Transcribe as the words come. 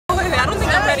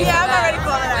ready. Yeah, I'm not ready for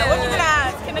all of that. What you gonna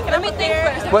ask? Can me think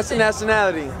first. What's your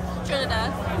nationality?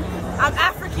 Trinidad. I'm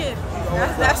African.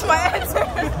 That's my answer.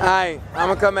 Alright, I'm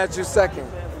gonna come at you second.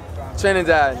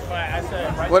 Trinidad.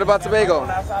 What about Tobago?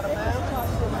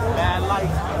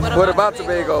 What about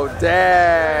Tobago?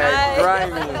 Dad,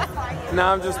 grimy.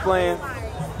 Nah, I'm just playing.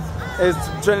 Is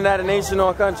Trinidad a nation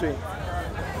or a country?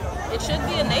 It should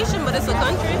be a nation, but it's a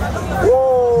country.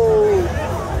 Whoa!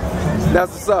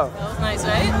 That's what's up. That was nice,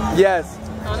 right? Yes,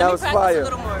 that was fire. A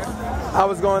little more. I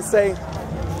was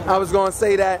gonna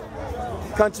say that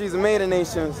countries are made of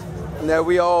nations, and that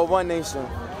we are all one nation.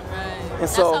 Right. And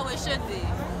That's so, how it should be.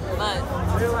 But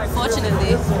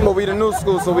fortunately, but we the new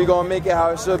school, so we gonna make it how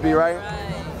it should be, right?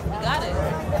 right. You got it.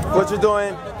 What you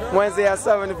doing Wednesday at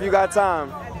 7 if you got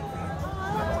time?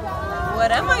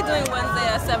 What am I doing Wednesday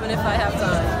at 7 if I have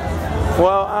time?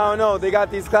 Well, I don't know. They got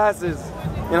these classes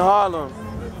in Harlem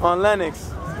on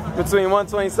Lenox between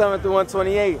 127 through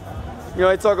 128. You know,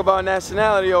 they talk about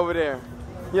nationality over there.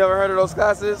 You ever heard of those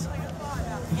classes?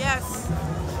 Yes.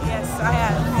 Yes, I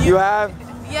have. You have?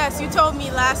 Yes, you told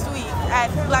me last week at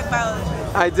Black Biology.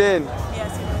 I did.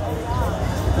 Yes, you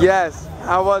did. Yes.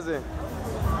 How was it?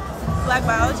 Black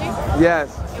Biology? Yes.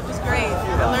 It was great.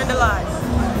 I learned a lot.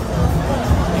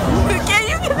 Can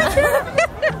you get the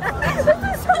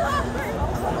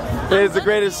It is the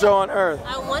greatest show on earth.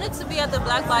 I wanted to be at the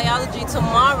Black Biology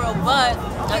tomorrow, but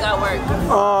I got work.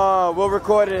 Oh, we'll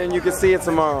record it and you can see it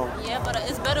tomorrow. Yeah, but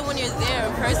it's better when you're there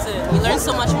in person. You learn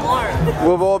so much more.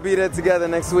 We'll all be there together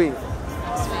next week.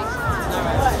 Next week. All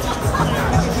right.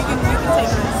 You can take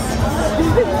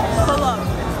this. Pull up.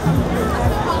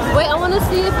 Wait, I want to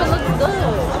see if it looks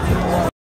good.